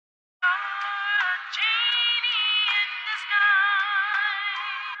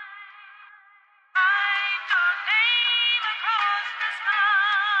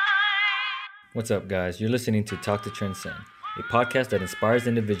What's up, guys? You're listening to Talk to Transcend, a podcast that inspires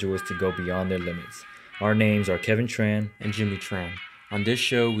individuals to go beyond their limits. Our names are Kevin Tran and Jimmy Tran. On this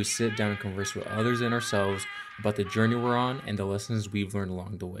show, we sit down and converse with others and ourselves about the journey we're on and the lessons we've learned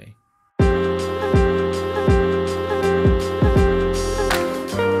along the way.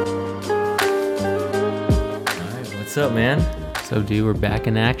 Alright, what's up, man? So, dude, we're back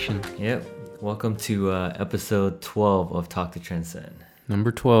in action. Yep. Welcome to episode 12 of Talk to Transcend.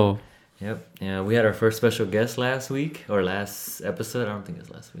 Number 12. Yep. Yeah, we had our first special guest last episode. I don't think it was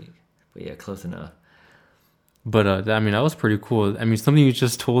last week. But yeah, close enough. But, that was pretty cool. Something you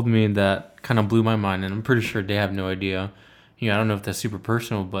just told me that kind of blew my mind, and I'm pretty sure they have no idea. I don't know if that's super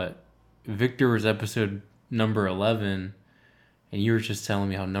personal, but Victor was episode number 11, and you were just telling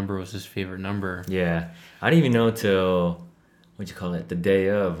me how number was his favorite number. Yeah. I didn't even know till, the day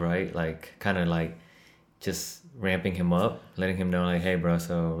of, right? Just ramping him up, letting him know, hey, bro,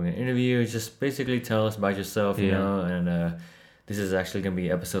 so we're going to interview you. Just basically tell us about yourself, you know, and this is actually going to be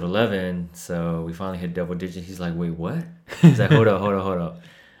episode 11. So we finally hit double digits. He's like, wait, what? He's like, hold up.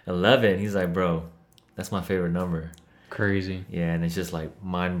 11. He's like, bro, that's my favorite number. Crazy. Yeah, and it's just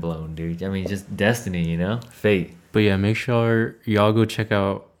mind blown, dude. Just destiny, fate. But yeah, make sure y'all go check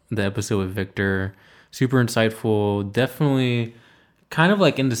out the episode with Victor. Super insightful. Definitely kind of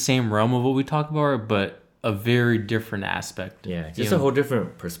in the same realm of what we talk about, but a very different aspect. Yeah, just a whole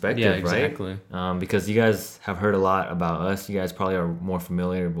different perspective, yeah, exactly. Right? Because you guys have heard a lot about us. You guys probably are more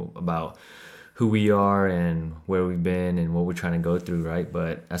familiar about who we are and where we've been and what we're trying to go through, right?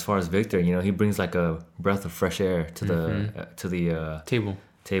 But as far as Victor, he brings a breath of fresh air to the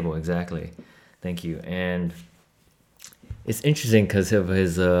table. Exactly. Thank you. And it's interesting because of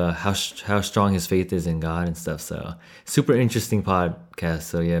his how strong his faith is in God and stuff. So super interesting podcast.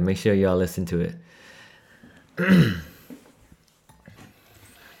 So yeah, make sure y'all listen to it.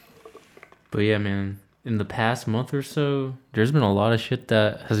 But yeah, man, in the past month or so, there's been a lot of shit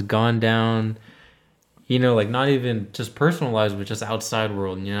that has gone down, not even just personal lives, but just outside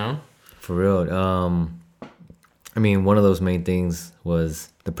world, For real. One of those main things was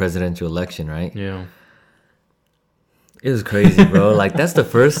the presidential election, right? Yeah. It was crazy, bro. That's the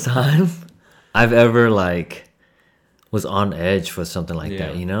first time I've ever was on edge for something like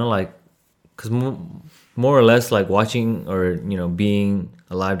that, because more or less watching or being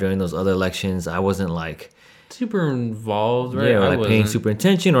alive during those other elections, I wasn't super involved, right? Yeah, or paying super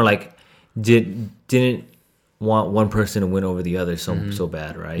attention, or didn't want one person to win over the other so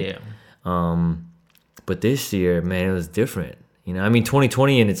bad, right? Yeah. But this year, man, it was different.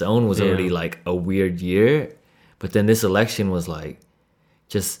 2020 in its own was already a weird year, but then this election was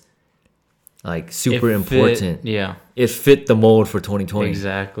just super important. Yeah. It fit the mold for 2020.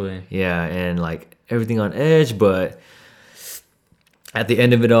 Exactly. Yeah, and everything on edge, but at the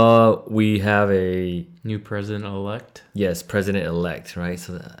end of it all, we have a new president-elect. Yes, president-elect, right?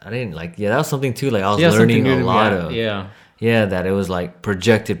 So I didn't that was something too. I was learning a lot of. Yeah, that it was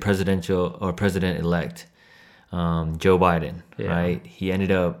projected presidential or president-elect Joe Biden, right? He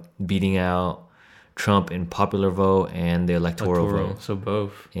ended up beating out Trump in popular vote and the electoral vote. So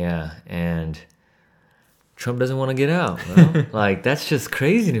both. Yeah, and Trump doesn't want to get out, bro. That's just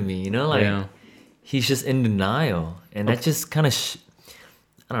crazy to me, He's just in denial, and that just kind of,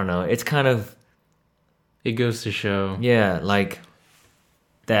 I don't know. It's kind of, it goes to show,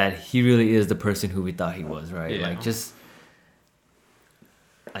 that he really is the person who we thought he was, right? Yeah.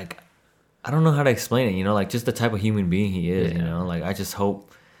 I don't know how to explain it, just the type of human being he is, I just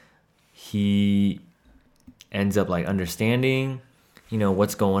hope he ends up understanding,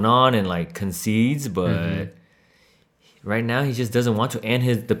 what's going on and concedes, but. Right now, he just doesn't want to,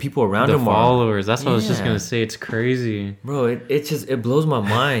 and the people around him, the followers. That's what I was just gonna say. It's crazy, bro. It blows my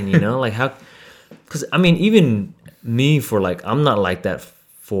mind, how, because even me I'm not like that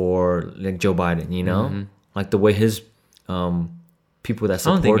for Joe Biden, the way his people that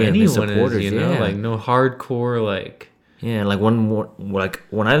support him, his supporters, is, no hardcore yeah,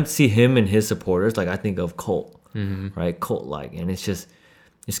 when I see him and his supporters, I think of cult, right, cult and it's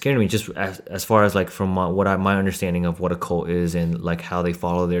scaring me just as far as from my understanding of what a cult is and how they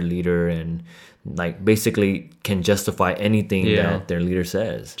follow their leader and basically can justify anything that their leader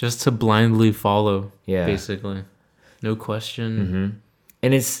says. Just to blindly follow. Yeah. Basically. No question. Mm-hmm.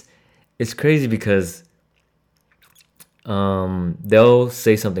 And it's crazy because they'll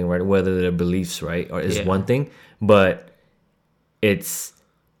say something, right, whether their beliefs, right, or is one thing, but it's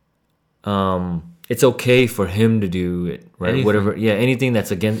okay for him to do it, right? Anything. Whatever, anything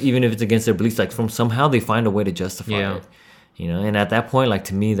that's against, even if it's against their beliefs, from somehow they find a way to justify it, And at that point,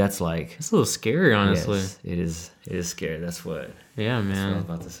 to me, that's it's a little scary, honestly. Yes, it is scary. That's what. Yeah, man. That's what I was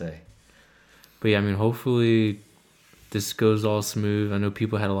about to say. But yeah, I mean, hopefully this goes all smooth. I know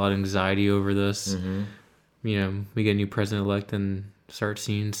people had a lot of anxiety over this. Mm-hmm. You know, we get a new president elect and start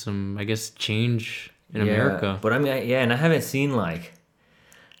seeing some, I guess, change in America. But I mean, and I haven't seen like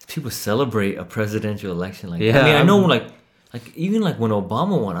people celebrate a presidential election like Yeah, that. I mean, I know like even like when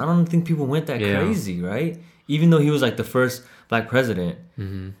Obama won, I don't think people went that Yeah. crazy, right? Even though he was like the first black president,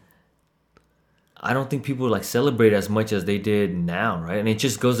 I don't think people like celebrate as much as they did now, right? And it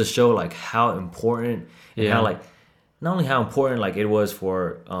just goes to show like how important and Yeah. how like not only how important like it was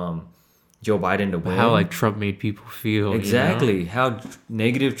for Joe Biden to win, How like Trump made people feel. exactly how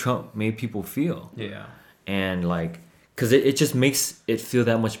negative Trump made people feel, You know? Yeah. and like because it just makes it feel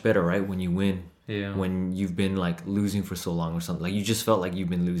that much better, right? When you win, Yeah. when you've been like losing for so long or something, like you just felt like you've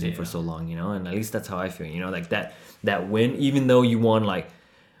been losing for Yeah. so long, you know. And at least that's how I feel, you know, like that win, even though you won like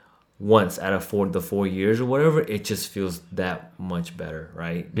once out of the 4 years or whatever, it just feels that much better,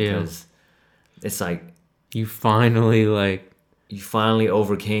 right? Yeah. Because it's like You finally like. you finally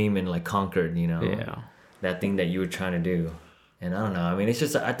overcame and like conquered, you know, Yeah. that thing that you were trying to do. And I don't know, I mean, it's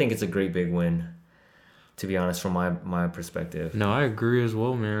just, I think it's a great big win, to be honest, from my perspective. No, I agree as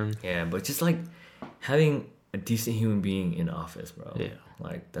well, man. Yeah, but just like having a decent human being in office, bro. Yeah.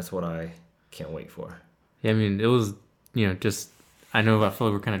 Like that's what I can't wait for. Yeah, I mean, it was, you know, just, I know I feel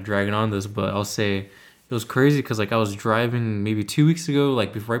like we're kind of dragging on this, but I'll say it was crazy because, like, I was driving maybe 2 weeks ago, like,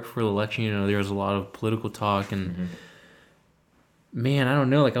 right before the election, you know, there was a lot of political talk, and man, I don't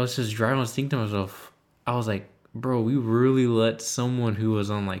know, like, I was just driving, I was thinking to myself, I was like, bro, we really let someone who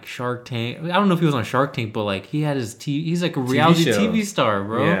was on, like, Shark Tank, I don't know if he was on Shark Tank, but, like, he had his he's, like, a reality show. TV star,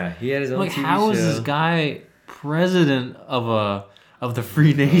 bro. Yeah, he had his own Like, TV how is show. this guy president of the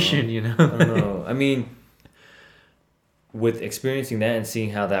free nation, you know? I don't know. I mean, with experiencing that and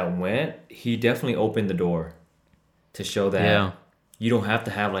seeing how that went, he definitely opened the door to show that Yeah. you don't have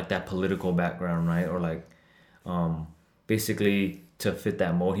to have like that political background, right? Or like basically to fit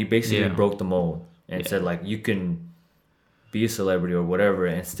that mold. He basically Yeah. broke the mold and Yeah. said like you can be a celebrity or whatever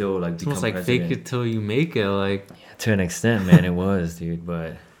and still like It's become almost like president. fake it till you make it. Like, To an extent, man, it was, dude.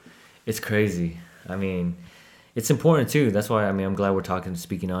 But it's crazy. I mean, it's important too. That's why, I mean, I'm glad we're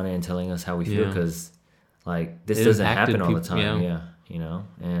speaking on it and telling us how we feel, Yeah. because like this It doesn't impacted happen all the people, time. Yeah, you know.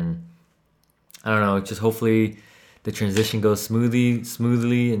 And I don't know. Just hopefully the transition goes smoothly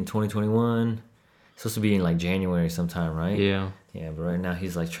in 2021. It's supposed to be in like January sometime, right? yeah, Yeah, but right now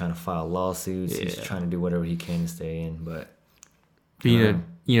he's like trying to file lawsuits. He's Yeah. trying to do whatever he can to stay in. But you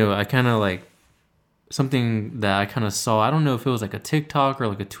know, I kind of like something that I kind of saw. I don't know if it was like a TikTok or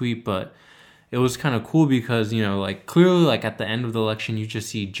like a tweet, but it was kind of cool because, you know, like clearly, like at the end of the election, you just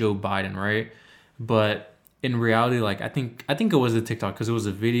see Joe Biden, right? But in reality, like I think it was a TikTok because it was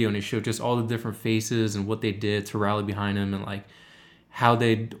a video and it showed just all the different faces and what they did to rally behind him and like how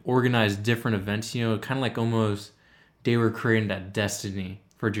they organized different events. You know, kind of like almost they were creating that destiny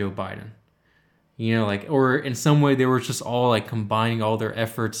for Joe Biden. You know, like, or in some way they were just all like combining all their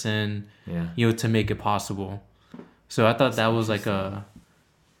efforts in, yeah, you know, to make it possible. So I thought that was like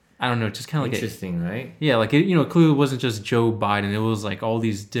I don't know, just kind of like interesting, right? yeah, like it, you know, clearly it wasn't just Joe Biden. It was like all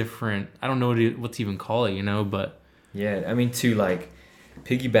these different, I don't know what to even call it, you know, but Yeah, I mean, to like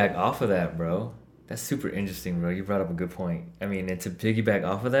piggyback off of that, bro. That's super interesting, bro. You brought up a good point. I mean, and to piggyback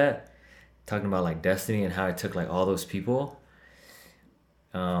off of that, talking about like destiny and how it took like all those people.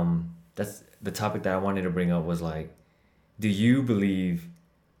 That's the topic that I wanted to bring up was like, do you believe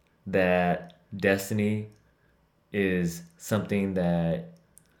that destiny is something that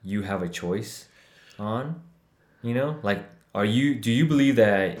you have a choice on? You know, like, do you believe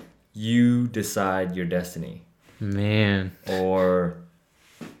that you decide your destiny, man, or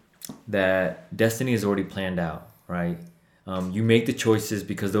that destiny is already planned out, right? You make the choices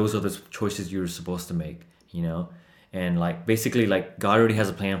because those are the choices you're supposed to make, you know? And like basically like God already has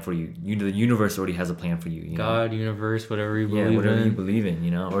a plan for you. The universe already has a plan for you, you know? God, universe, whatever you believe Whatever in. you believe in,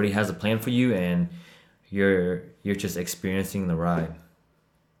 you know, already has a plan for you, and you're just experiencing the ride.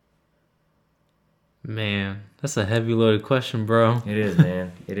 Man, that's a heavy loaded question, bro. It is,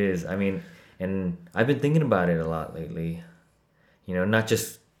 man. It is. I mean, and I've been thinking about it a lot lately. You know, not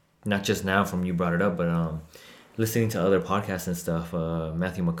just now from you brought it up, but listening to other podcasts and stuff.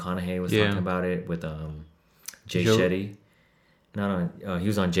 Matthew McConaughey was Yeah. talking about it with Jay Joe- Shetty. No, he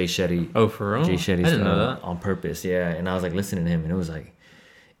was on Jay Shetty. Oh, for real? Jay Shetty's I didn't know that. on purpose, yeah. And I was like listening to him, and it was like,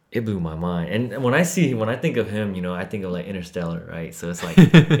 it blew my mind. And when I think of him, you know, I think of like Interstellar, right? So it's like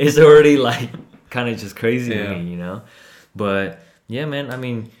it's already like kind of just crazy Yeah. to me, you know. But yeah, man. I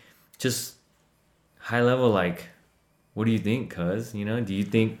mean, just high level, like, what do you think? Cuz, you know, do you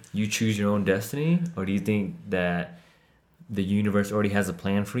think you choose your own destiny, or do you think that the universe already has a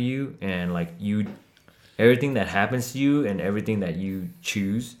plan for you, and like everything that happens to you and everything that you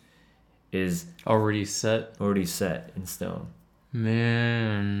choose is Already set. already set in stone.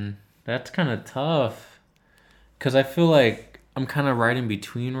 Man, that's kind of tough. Because I feel like I'm kind of right in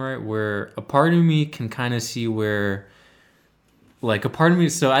between, right? Where a part of me can kind of see where, like, a part of me,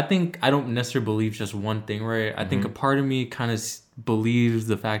 so I think I don't necessarily believe just one thing, right? I think a part of me kind of believes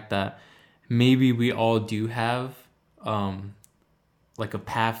the fact that maybe we all do have, like, a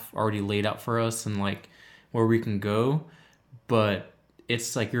path already laid out for us and, like, where we can go. But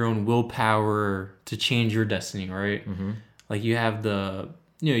it's, like, your own willpower to change your destiny, right? Like, you have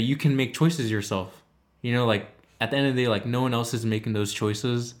you can make choices yourself. You know, like, at the end of the day, like, no one else is making those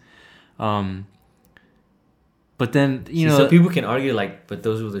choices. But then, So people can argue like, but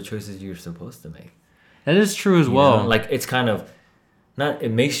those were the choices you're supposed to make. that is true as You well. know? Like, it's kind of not.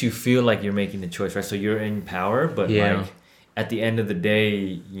 It makes you feel like you're making the choice, right? So you're in power, but Yeah. like at the end of the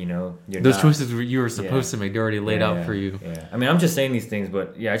day, you're Those not, choices you were supposed to make, they're already laid out for you. Yeah. I mean, I'm just saying these things,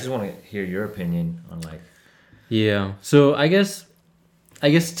 but yeah, I just want to hear your opinion on like. Yeah. So I guess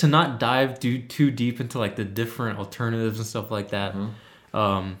to not dive too deep into like the different alternatives and stuff like that.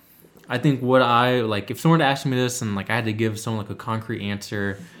 I think what I like, if someone asked me this and like I had to give someone like a concrete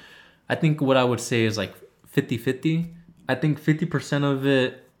answer, I think what I would say is like 50-50. I think 50% of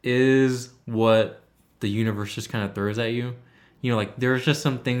it is what the universe just kind of throws at you. You know, like there's just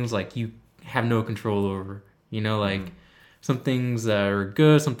some things like you have no control over, like some things that are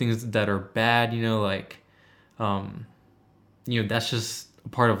good, some things that are bad, like, that's just a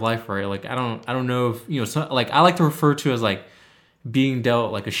part of life, right? Like, I don't know if, like I like to refer to as like being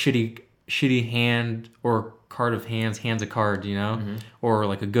dealt like a shitty hand or card of hands of cards, or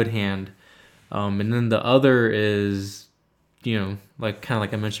like a good hand. And then the other is, like kind of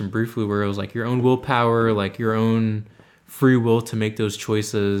like I mentioned briefly, where it was like your own willpower, like your own free will to make those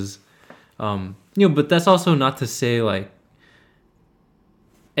choices. But that's also not to say like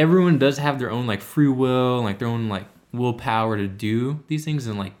everyone does have their own like free will, like their own like willpower to do these things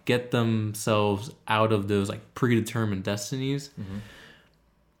and like get themselves out of those like predetermined destinies.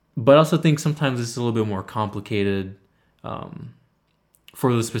 But I also think sometimes it's a little bit more complicated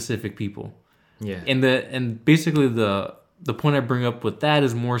for those specific people. Yeah. And basically the point I bring up with that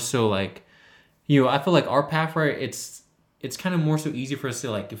is more so like, I feel like our path, right, it's kind of more so easy for us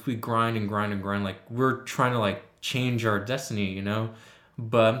to like, if we grind and grind and grind, like we're trying to like change our destiny,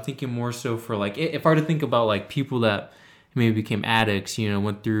 But I'm thinking more so for like, if I were to think about like people that maybe became addicts,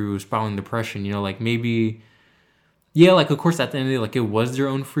 went through spiraling depression, like maybe, yeah, like of course at the end of the day, like it was their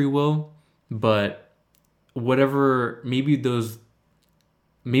own free will, but whatever, maybe the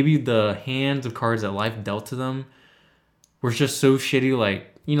hands of cards that life dealt to them were just so shitty,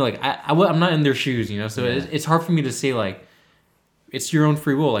 like, like I'm not in their shoes, so it's hard for me to say like, it's your own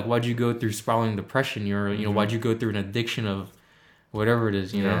free will. Like, why'd you go through spiraling depression? Why'd you go through an addiction of whatever it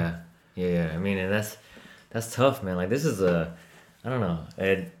is, Yeah. I mean, and that's tough, man. Like, this is a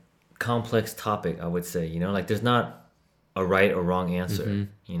complex topic, I would say, like there's not a right or wrong answer,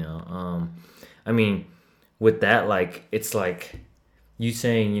 I mean, with that, like, it's like you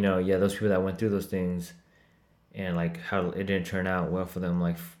saying, those people that went through those things and like how it didn't turn out well for them.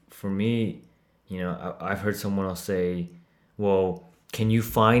 Like for me, I've heard someone else say, well, can you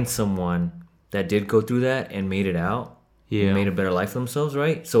find someone that did go through that and made it out? Yeah. Made a better life for themselves,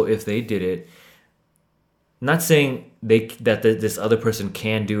 right? So if they did it, not saying this other person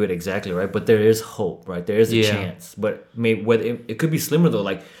can do it exactly, right? But there is hope, right? There is a chance. But whether it could be slimmer though.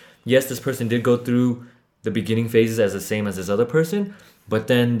 Like, yes, this person did go through the beginning phases as the same as this other person, but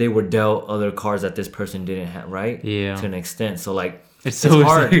then they were dealt other cards that this person didn't have, right? Yeah. To an extent. So like, it's so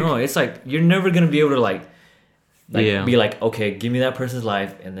hard. No, it's like you're never gonna be able to like be like, okay, give me that person's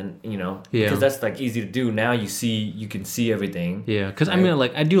life, and then because that's like easy to do. Now you can see everything. Yeah, because right? I mean,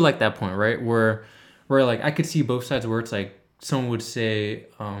 like I do like that point, right? Where like I could see both sides. Where it's like someone would say,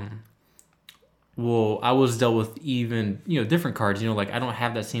 well, I was dealt with even different cards. Like I don't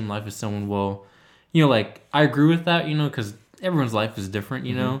have that same life as someone. Well, like I agree with that. Because everyone's life is different.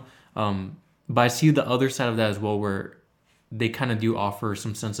 But I see the other side of that as well, where they kind of do offer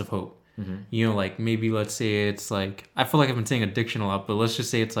some sense of hope. Like maybe let's say it's like, I feel like I've been saying addiction a lot, but let's just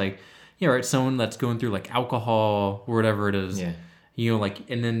say it's like, right, someone that's going through like alcohol or whatever it is, like,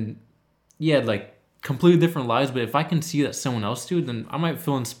 and then, like completely different lives. But if I can see that someone else do, then I might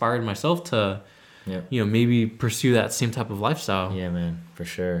feel inspired myself to, maybe pursue that same type of lifestyle. Yeah, man, for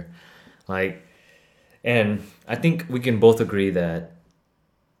sure. Like, and I think we can both agree that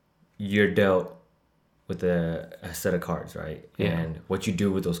you're dealt with a set of cards, right? Yeah. And what you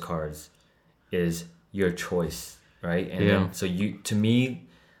do with those cards is your choice. right? And Yeah. then so you to me,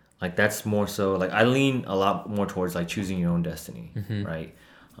 like that's more so like I lean a lot more towards like choosing your own destiny, right?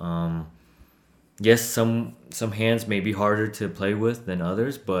 Yes, some hands may be harder to play with than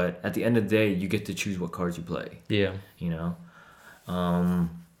others, but at the end of the day, you get to choose what cards you play. Yeah. You know,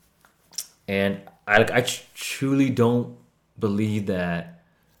 and I truly don't believe that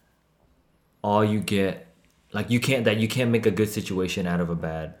all you get, like you can't make a good situation out of a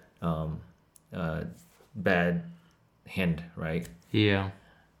bad hand, right? Yeah.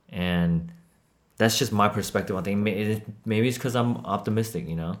 And that's just my perspective on things. Maybe it's because I'm optimistic,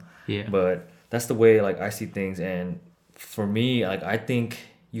 you know. Yeah. But that's the way like I see things, and for me, like I think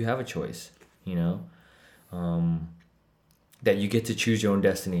you have a choice, you know, that you get to choose your own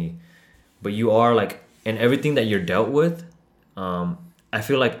destiny, but you are like, and everything that you're dealt with, I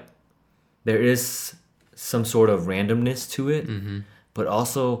feel like there is some sort of randomness to it, but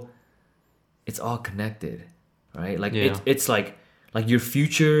also it's all connected, right? Like Yeah. it's like your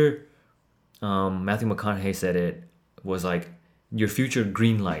future. Matthew McConaughey said it was like your future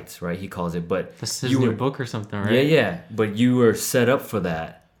green lights, right? He calls it, but This is your book or something, right? yeah. But you were set up for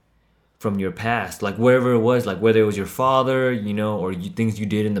that from your past, like wherever it was, like whether it was your father, you know, or things you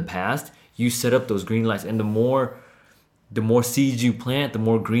did in the past. You set up those green lights, and the more seeds you plant, the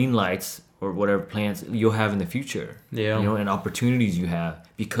more green lights or whatever plants you'll have in the future. Yeah. You know, and opportunities you have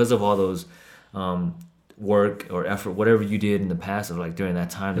because of all those work or effort, whatever you did in the past, of like during that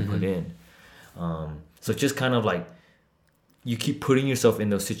time to put in. So just kind of like you keep putting yourself in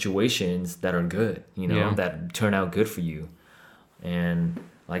those situations that are good, you know, Yeah. that turn out good for you, and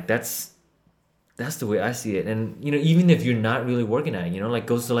like that's the way I see it. And you know, even if you're not really working at it, you know, like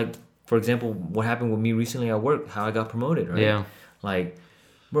goes to like, for example, what happened with me recently at work, how I got promoted, right? Yeah. Like,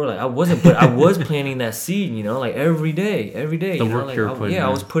 bro, like I wasn't, but I was planting that seed, you know, like every day. The you know, work like you're putting in. I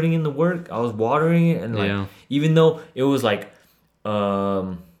was putting in the work, I was watering it, and like Yeah. even though it was like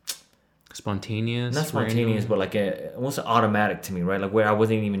Spontaneous. not spontaneous, random. but like almost automatic to me, right? Like where I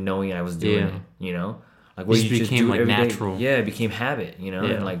wasn't even knowing I was doing Yeah. it, you know, like where Just you just became, do like, every day. natural. Yeah, it became habit, you know,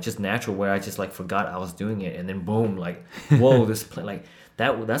 Yeah. and like just natural, where I just like forgot I was doing it, and then boom, like whoa, like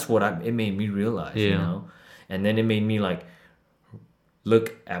that. That's what it made me realize, you Yeah. know, and then it made me like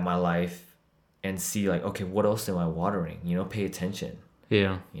look at my life and see like, okay, what else am I watering? You know, pay attention,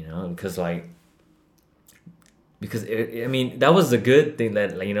 Yeah. you know, because I mean, that was the good thing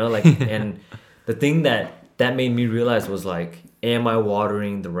that, like, you know, like, and the thing that made me realize was like, am I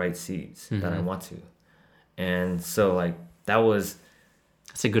watering the right seeds that I want to? And so like That's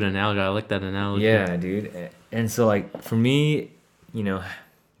a good analogy. I like that analogy. yeah, dude. And so like for me, you know,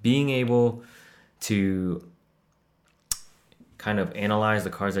 being able to kind of analyze the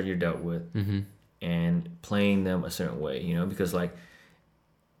cards that you're dealt with and playing them a certain way, you know, because like,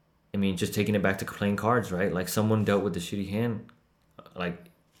 I mean, just taking it back to playing cards, right? Like someone dealt with a shitty hand, like,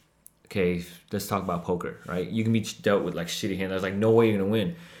 okay, let's talk about poker, right? You can be dealt with like shitty hand. There's like no way you're gonna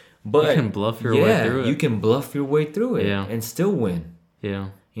win, but You can bluff your way through it. you can bluff your way through it Yeah. and still win. Yeah.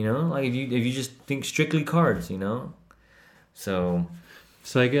 You know, like if you just think strictly cards, you know. So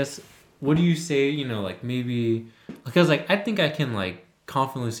So I guess, what do you say, you know, like maybe, because like I think I can like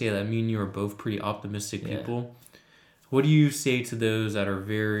confidently say that me and you are both pretty optimistic Yeah. people. What do you say to those that are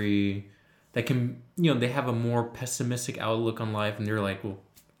that can, you know, they have a more pessimistic outlook on life, and they're like, well,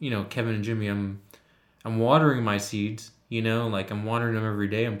 you know, Kevin and Jimmy, I'm watering my seeds, you know, like I'm watering them every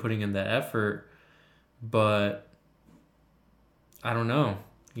day, I'm putting in that effort, but I don't know,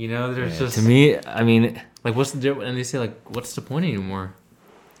 you know, there's just, to me, I mean, like, what's the difference? And they say like, what's the point anymore?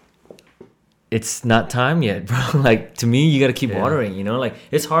 it's not time yet, bro. Like to me, you got to keep Yeah. watering, you know. Like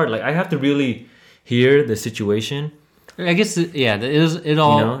it's hard. Like I have to really hear the situation. I guess it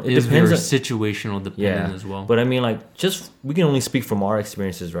all You know, it is depends very on- situational dependent as well. But I mean, like, we can only speak from our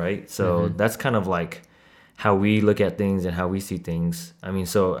experiences, right? So that's kind of like how we look at things and how we see things. I mean,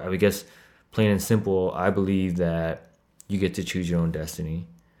 so I guess plain and simple, I believe that you get to choose your own destiny,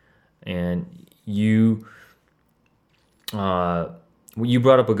 and you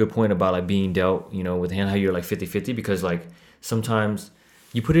brought up a good point about like being dealt, you know, with hand, how you're like 50-50, because like sometimes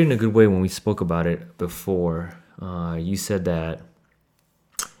you put it in a good way when we spoke about it before. You said that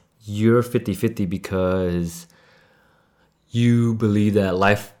you're 50-50 because you believe that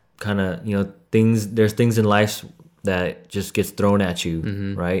life kind of, you know, there's things in life that just gets thrown at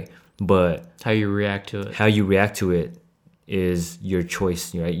you, right? But How you react to it. how you react to it is your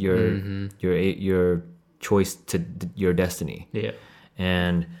choice, right? Your choice to your destiny. Yeah.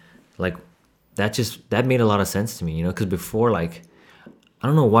 And like that made a lot of sense to me, you know, because before, like, I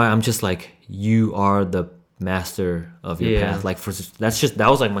don't know why I'm just like, you are the master of your Yeah. path. Like that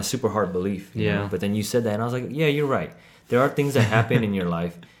was like my super hard belief. You know? But then you said that, and I was like, yeah, you're right. There are things that happen in your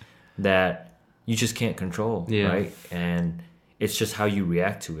life that you just can't control, right? And it's just how you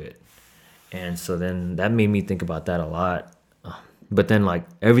react to it. And so then that made me think about that a lot. But then like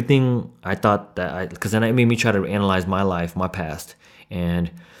everything I thought because then it made me try to analyze my life, my past,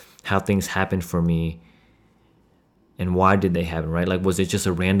 and how things happened for me and why did they happen, right? Like, was it just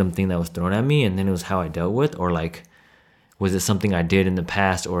a random thing that was thrown at me and then it was how I dealt with? Or like, was it something I did in the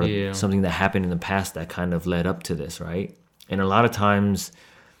past or something that happened in the past that kind of led up to this, right? And a lot of times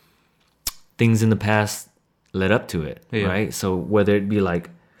things in the past led up to it, right? So whether it be like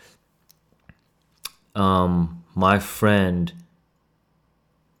my friend,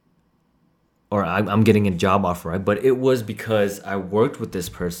 or I'm getting a job offer, right? But it was because I worked with this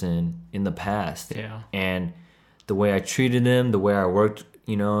person in the past. Yeah. And the way I treated them, the way I worked,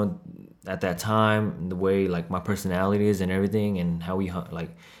 you know, at that time, the way like my personality is and everything, and how we like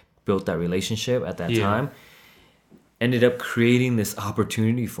built that relationship at that time, ended up creating this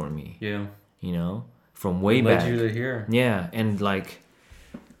opportunity for me. Yeah. You know, from way back. Led you to here. Yeah. And like,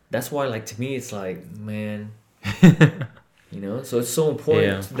 that's why like to me, it's like, man... You know, so it's so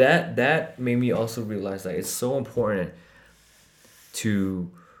important. That made me also realize that it's so important to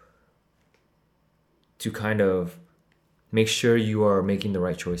kind of make sure you are making the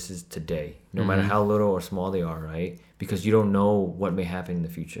right choices today, no matter how little or small they are, right? Because you don't know what may happen in the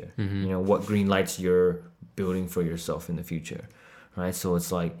future. You know, what green lights you're building for yourself in the future, right? So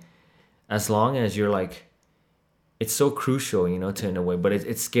it's like, as long as you're like, it's so crucial, you know, to in a way, but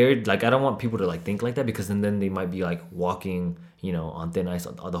it's scared. Like, I don't want people to like think like that, because then they might be like walking, you know, on thin ice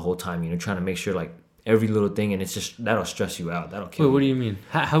the whole time, you know, trying to make sure like every little thing, and it's just, that'll stress you out. That'll kill you. Wait, what do you mean?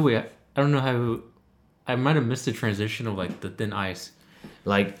 How I don't know how, I might have missed the transition of like the thin ice.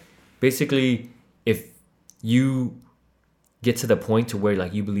 Like, basically, if you get to the point to where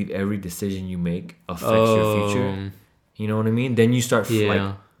like you believe every decision you make affects your future, you know what I mean? Then you start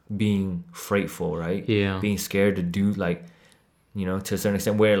like being frightful, right? Yeah. Being scared to do like, you know, to a certain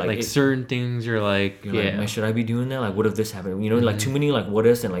extent, where like certain things are like, like, man, should I be doing that? Like, what if this happened? You know, like too many like what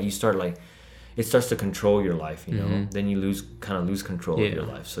ifs, and like you start like, it starts to control your life, you know. Then you lose control of your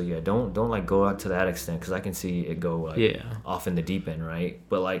life. So don't like go out to that extent, because I can see it go like off in the deep end, right?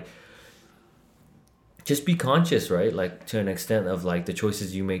 But like, just be conscious, right? Like, to an extent of like the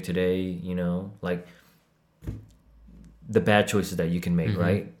choices you make today, you know, like the bad choices that you can make,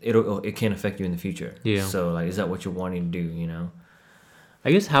 right? It can affect you in the future. Yeah. So like, is that what you're wanting to do, you know?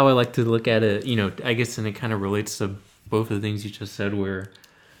 I guess how I like to look at it, you know, I guess, and it kind of relates to both of the things you just said, where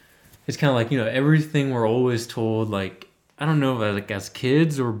it's kind of like, you know, everything we're always told, like, I don't know if like as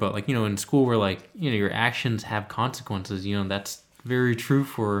kids but like, you know, in school, where like, you know, your actions have consequences, you know, that's very true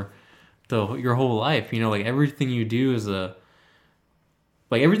for your whole life, you know, like everything you do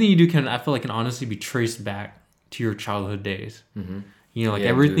everything you do can, I feel like, can honestly be traced back to your childhood days. You know, like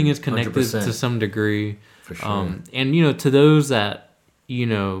everything is connected 100%. To some degree. For sure. And, you know, to those that, you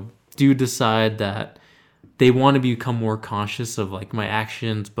know, do decide that they want to become more conscious of like my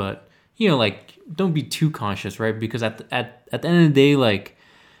actions, but, you know, like, don't be too conscious, right? Because at the end of the day, like,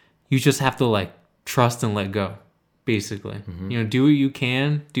 you just have to like trust and let go, basically. You know, do what you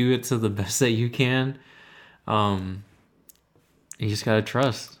can, do it to the best that you can. You just gotta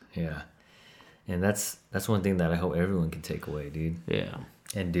trust. Yeah. And that's one thing that I hope everyone can take away, dude. Yeah.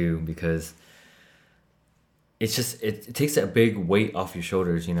 And do, because it's just, it takes a big weight off your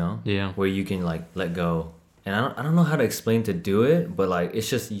shoulders, you know? Yeah. Where you can like let go. And I don't know how to explain to do it, but like, it's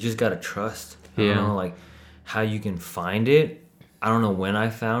just, you just gotta trust. I don't know like how you can find it. I don't know when I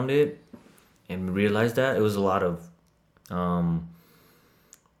found it and realized that. It was a lot of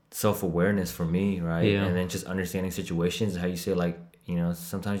self-awareness for me, right? Yeah. And then just understanding situations, how you say like, you know,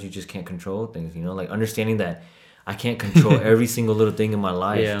 sometimes you just can't control things, you know, like understanding that I can't control every single little thing in my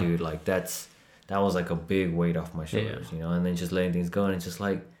life, dude. Like that was like a big weight off my shoulders, you know, and then just letting things go. And it's just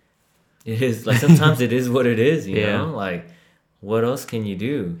like, it is like, sometimes it is what it is, you know, like what else can you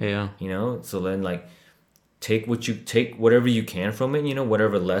do? Yeah. You know, so then like take whatever you can from it, you know,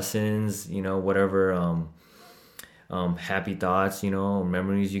 whatever lessons, you know, whatever, happy thoughts, you know,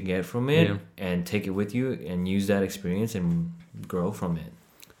 memories you get from it, and take it with you and use that experience and grow from it.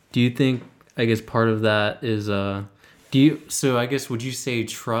 Do you think, I guess part of that is so I guess, would you say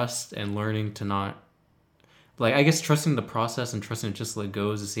trust and learning to not, like, I guess trusting the process and trusting to just let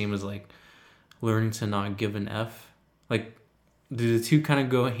go is the same as like learning to not give an F? Like, do the two kind of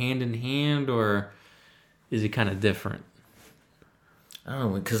go hand in hand, or is it kind of different? I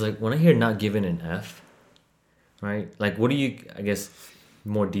don't know, because like when I hear not giving an F, right? Like, what do you, I guess,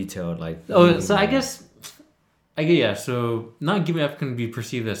 more detailed, like... Oh, so I guess I get, yeah. So not giving F can be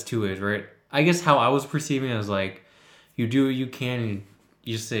perceived as two ways, right? I guess how I was perceiving it is like, you do what you can, and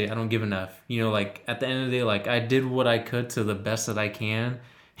you just say I don't give enough. You know, like at the end of the day, like I did what I could to the best that I can,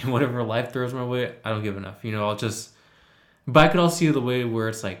 and whatever life throws my way, I don't give enough. You know, I'll just. But I could also see the way where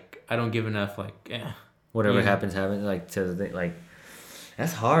it's like I don't give enough. Like, Whatever yeah. happens, happens. Like to the thing, like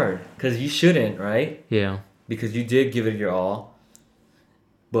that's hard because you shouldn't, right? Yeah. Because you did give it your all,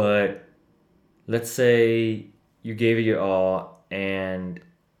 but let's say you gave it your all and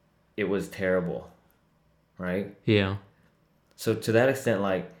it was terrible, right? Yeah. So to that extent,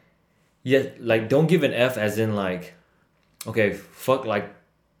 like, yeah, like don't give an F as in like, okay, fuck like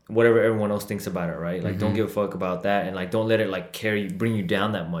whatever everyone else thinks about it, right? Like don't give a fuck about that, and like don't let it like bring you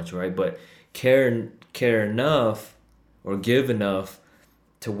down that much, right? But care enough or give enough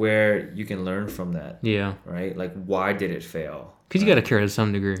to where you can learn from that, Yeah. right? Like why did it fail? Because you got to care to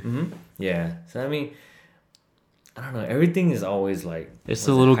some degree. Yeah. So I mean, I don't know. Everything is always like It's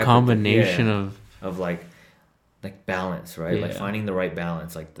a little combination yeah, of like balance, right? Like Yeah. finding the right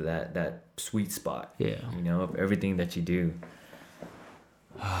balance, like that sweet spot. Yeah. You know, of everything that you do.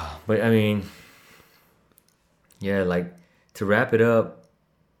 But I mean, yeah, like to wrap it up,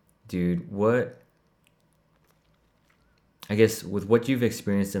 dude, I guess with what you've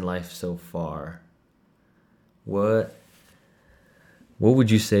experienced in life so far, what would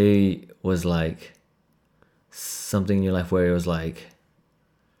you say was like something in your life where it was like,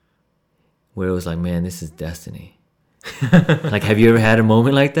 man, this is destiny? Like, have you ever had a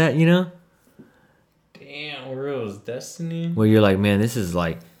moment like that, you know? Damn, where it was destiny. Where you're like, man, this is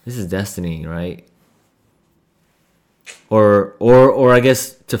destiny, right? Or I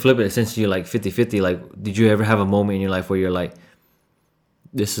guess to flip it, since you're like 50-50, like, did you ever have a moment in your life where you're like,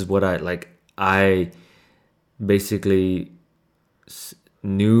 this is what I basically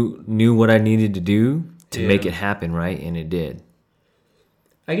knew what I needed to do to make it happen, right? And it did.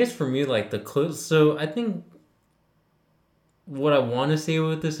 I guess for me, like the close. So I think what I want to say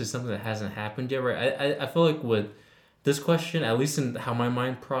with this is something that hasn't happened yet, right? I feel like with this question, at least in how my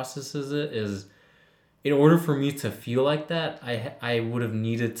mind processes it, is in order for me to feel like that, I would have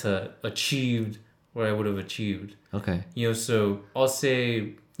needed to achieved what I would have achieved. Okay. You know, so I'll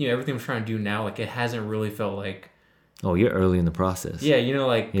say, you know, everything I'm trying to do now, like it hasn't really felt like. Oh, you're early in the process. Yeah, you know,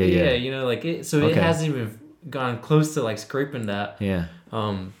 like Yeah. you know, like it. So it hasn't even gone close to like scraping that. Yeah.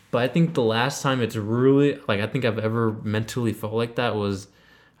 But I think the last time it's really like I think I've ever mentally felt like that was,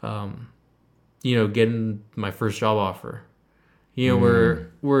 you know, getting my first job offer. You know,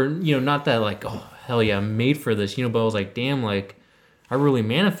 we're you know, not that like, oh hell yeah, I'm made for this, you know, but I was like, damn, like I really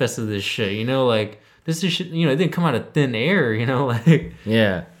manifested this shit, you know, like this is shit, you know, it didn't come out of thin air, you know, like.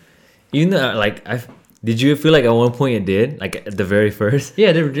 Yeah. Even though like did you feel like at one point it did, like at the very first? Yeah,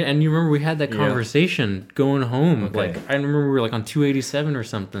 and you remember we had that conversation going home. Okay. Like I remember we were like on 287 or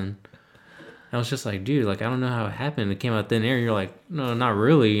something. I was just like, dude, like I don't know how it happened. It came out thin air. You're like, no, not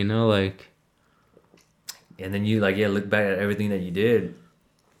really. You know, like. And then you like look back at everything that you did.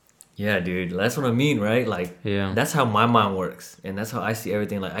 Yeah, dude, that's what I mean, right? Like, Yeah. that's how my mind works, and that's how I see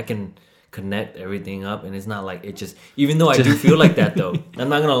everything. Like I can connect everything up, and it's not like it just. Even though I do feel like that, though, I'm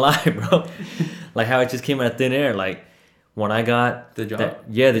not gonna lie, bro. Like how it just came out of thin air. Like when I got The job?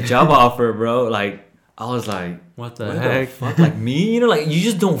 the job offer, bro. Like I was like, What the heck? fuck? Like me, you know, like you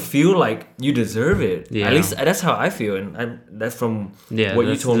just don't feel like you deserve it. Yeah. At least that's how I feel, and that's from what you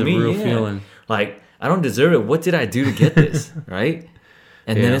that's told the me. real Yeah. feeling. Like I don't deserve it. What did I do to get this? Right?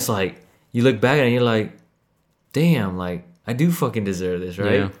 And then Yeah. it's like you look back and you're like, damn, like I do fucking deserve this,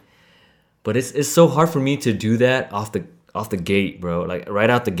 right? Yeah. But it's so hard for me to do that off the gate, bro. Like right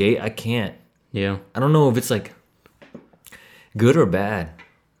out the gate, I can't. Yeah. I don't know if it's like good or bad,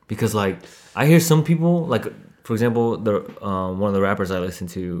 because like I hear some people, like for example, the one of the rappers I listen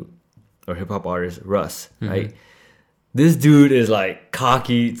to, or hip hop artist, Russ, right? This dude is like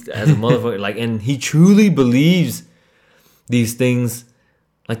cocky as a motherfucker, like, and he truly believes these things,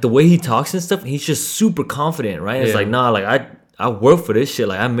 like the way he talks and stuff. He's just super confident, right? It's Yeah. like, nah, like I work for this shit,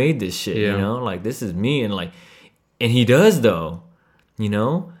 like I made this shit, Yeah. you know, like this is me, and like, and he does though, you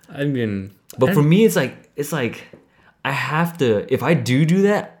know. I mean, But for me, it's like I have to. If I do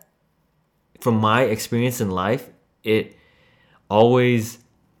that, from my experience in life, it always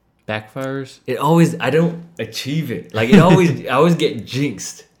backfires. I don't achieve it. Like I always get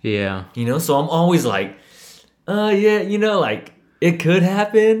jinxed. Yeah. You know, so I'm always like, yeah, you know, like it could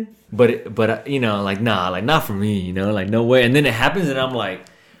happen, but you know, like nah, like not for me. You know, like no way. And then it happens, and I'm like,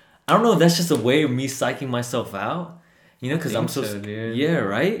 I don't know if that's just a way of me psyching myself out. You know, because I'm so dude. yeah,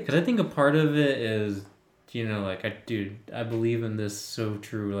 right. Because I think a part of it is, you know, like I believe in this so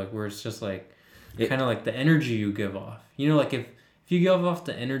true. Like where it's just like, kind of like the energy you give off. You know, like if you give off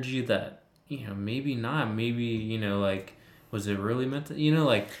the energy that, you know, maybe not, maybe, you know, like, was it really meant to, you know,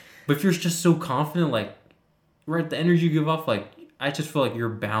 like, but if you're just so confident, like, right, the energy you give off, like, I just feel like you're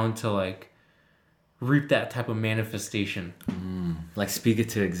bound to, like, reap that type of manifestation. Like, speak it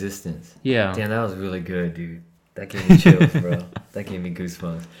to existence. Yeah. Damn, that was really good, dude. That gave me chills, bro. That gave me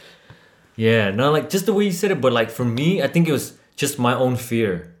goosebumps. Yeah, no, like, just the way you said it, but, like, for me, I think it was just my own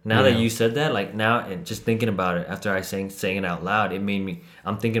fear. Now that you said that, like, now, and just thinking about it after I saying it out loud, it made me,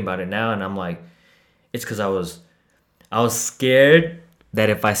 I'm thinking about it now, and I'm like, it's because I was scared that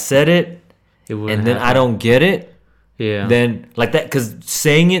if I said it, and then I don't get it, then, like, that, because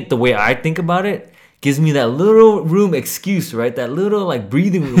saying it the way I think about it, gives me that little room excuse, right? That little, like,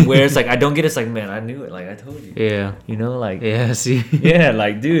 breathing room where it's like, I don't get it. It's like, man, I knew it. Like, I told you. Yeah. You know, like. Yeah, see? Yeah,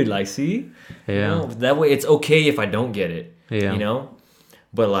 like, dude, like, see? Yeah. You know, that way it's okay if I don't get it. Yeah. You know?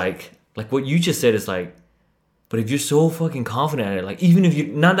 But, like what you just said is like, but if you're so fucking confident at it, like, even if you,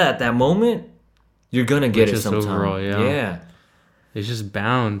 not at that moment, you're gonna get it sometime. Overall, yeah. It's just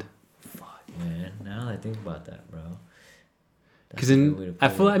bound. Fuck, man. Now that I think about that, bro. Because I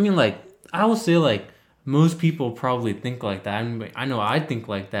feel, I mean, like, I will say, like, most people probably think like that. I know I think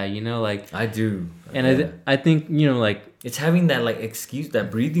like that, you know, like... I do. And I think, you know, like... It's having that, like, excuse,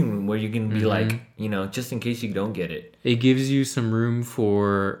 that breathing room where you can be like, you know, just in case you don't get it. It gives you some room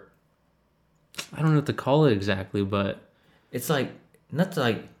for... I don't know what to call it exactly, but... It's like, not to,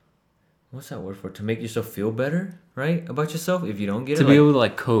 like... What's that word for? To make yourself feel better, right? About yourself if you don't get it. To be able to,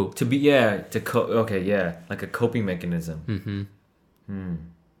 like, cope. To be, yeah, to cope. Okay, yeah. Like a coping mechanism.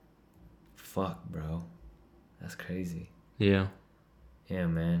 Fuck, bro. That's crazy. Yeah. Yeah,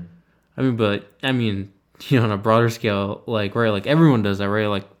 man. I mean, you know, on a broader scale, like, right, like, everyone does that, right?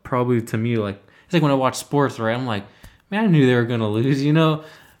 Like, probably to me, like, it's like when I watch sports, right? I'm like, man, I knew they were going to lose, you know?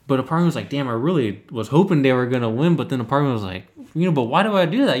 But a part of me was like, damn, I really was hoping they were going to win. But then a part of me was like, you know, but why do I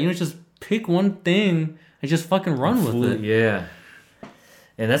do that? You know, just pick one thing and just fucking run with it. Yeah.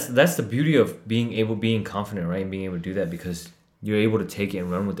 And that's the beauty of being confident, right? And being able to do that because you're able to take it and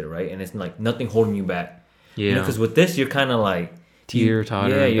run with it, right? And it's like nothing holding you back. Yeah. Because with this, you're kind of like...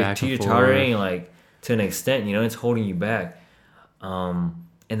 Teeter-tottering. Yeah, you're teeter-tottering, like, to an extent, you know? It's holding you back. And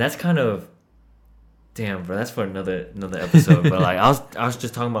that's kind of... Damn, bro, that's for another episode. But, like, I was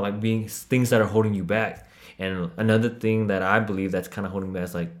just talking about, like, being things that are holding you back. And another thing that I believe that's kind of holding me back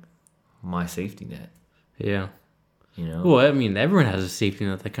is, like, my safety net. Yeah. You know? Well, I mean, everyone has a safety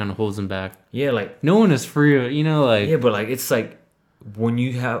net that kind of holds them back. Yeah, like... No one is free, you know, like... Yeah, but, like, it's like, when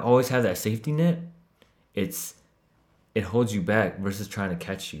you always have that safety net, it holds you back versus trying to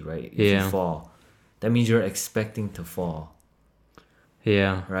catch you, right? If you fall. That means you're expecting to fall.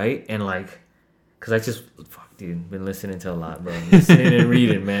 Yeah. Right? And, like... Because I just... Fuck, dude. Been listening to a lot, bro. Listening and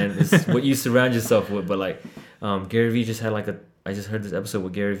reading, man. It's what you surround yourself with. But, like, Gary Vee just had, like, I just heard this episode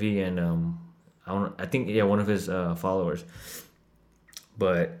with Gary Vee and... I think one of his followers,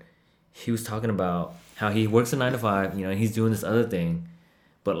 but he was talking about how he works a 9 to 5, you know, and he's doing this other thing,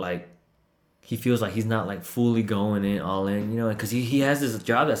 but like he feels like he's not like fully going in all in, you know, because he has this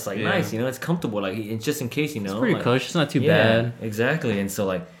job that's like nice, you know, it's comfortable, like it's just in case, you know, it's pretty like, cush, it's not too bad, exactly, and so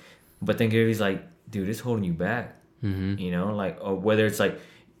like, but then Gary's like, dude, it's holding you back, you know, like, or whether it's like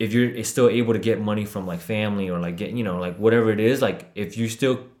if you're still able to get money from like family or like get, you know, like whatever it is, like if you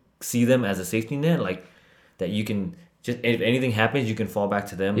still see them as a safety net, like that you can just, if anything happens, you can fall back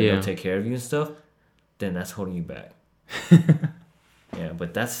to them and they'll take care of you and stuff, then that's holding you back. Yeah,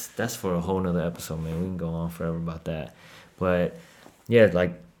 but that's for a whole nother episode, man. We can go on forever about that. But yeah,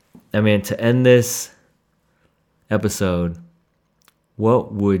 like, I mean, to end this episode,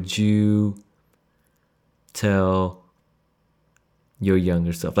 what would you tell your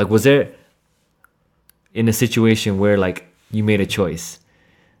younger self? Like, was there in a situation where like you made a choice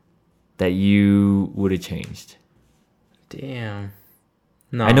that you would have changed? Damn.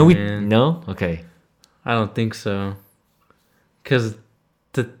 No, I know man. No? Okay. I don't think so. Because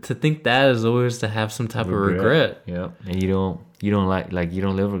to think that is always to have some type of regret. Yeah. And you don't like you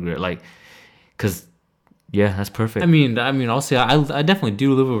don't live with regret. Like, because, yeah, that's perfect. I mean, I'll say I definitely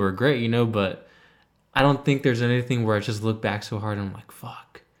do live with regret, you know, but I don't think there's anything where I just look back so hard and I'm like,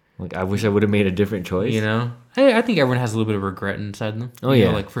 fuck. Like, I wish I would have made a different choice. You know? I think everyone has a little bit of regret inside them. Oh, you yeah.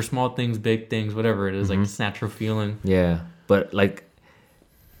 know, like for small things, big things, whatever it is, like this natural feeling. Yeah. But, like,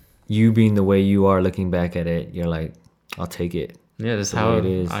 you being the way you are looking back at it, you're like, I'll take it. Yeah, that's how it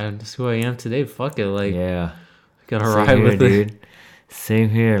is. That's who I am today. Fuck it. Like, yeah. Gotta ride with dude. It. Same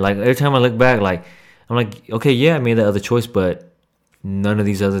here. Like, every time I look back, like, I'm like, okay, yeah, I made that other choice, but none of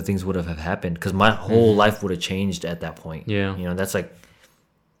these other things would have happened because my whole life would have changed at that point. Yeah. You know, that's like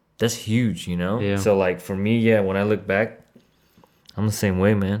that's huge, you know? Yeah. So like for me, yeah, when I look back, I'm the same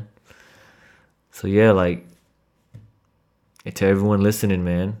way, man. So yeah, like to everyone listening,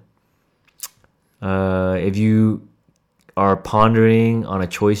 man, if you are pondering on a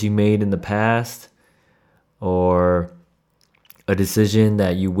choice you made in the past or a decision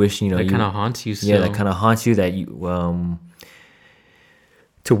that you wish, you know, that kind of haunts you still. yeah, that kind of haunts you, that you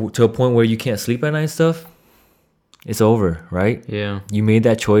to a point where you can't sleep at night and stuff, it's over, right? Yeah. You made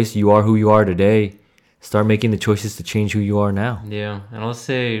that choice. You are who you are today. Start making the choices to change who you are now. Yeah. And I'll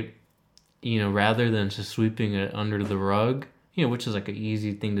say, you know, rather than just sweeping it under the rug, you know, which is like an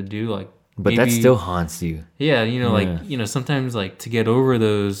easy thing to do, like, But that still haunts you. yeah, you know, Yeah. like, you know, sometimes like to get over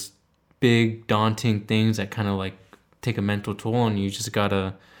those big daunting things that kind of like take a mental toll on you, just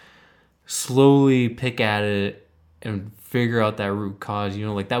gotta slowly pick at it and figure out that root cause. You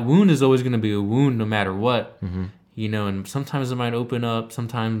know, like that wound is always going to be a wound no matter what. Mm-hmm. You know, and sometimes it might open up,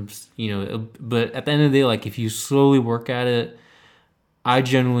 sometimes, you know, but at the end of the day, like if you slowly work at it, I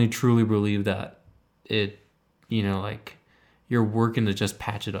genuinely truly believe that it, you know, like you're working to just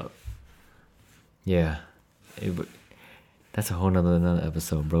patch it up. Yeah. That's a whole nother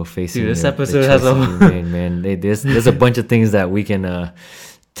episode, bro. Facing Dude, this the episode has a choices you made, man. There's a bunch of things that we can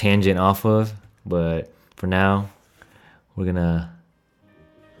tangent off of, but for now, we're gonna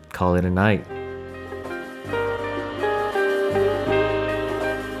call it a night.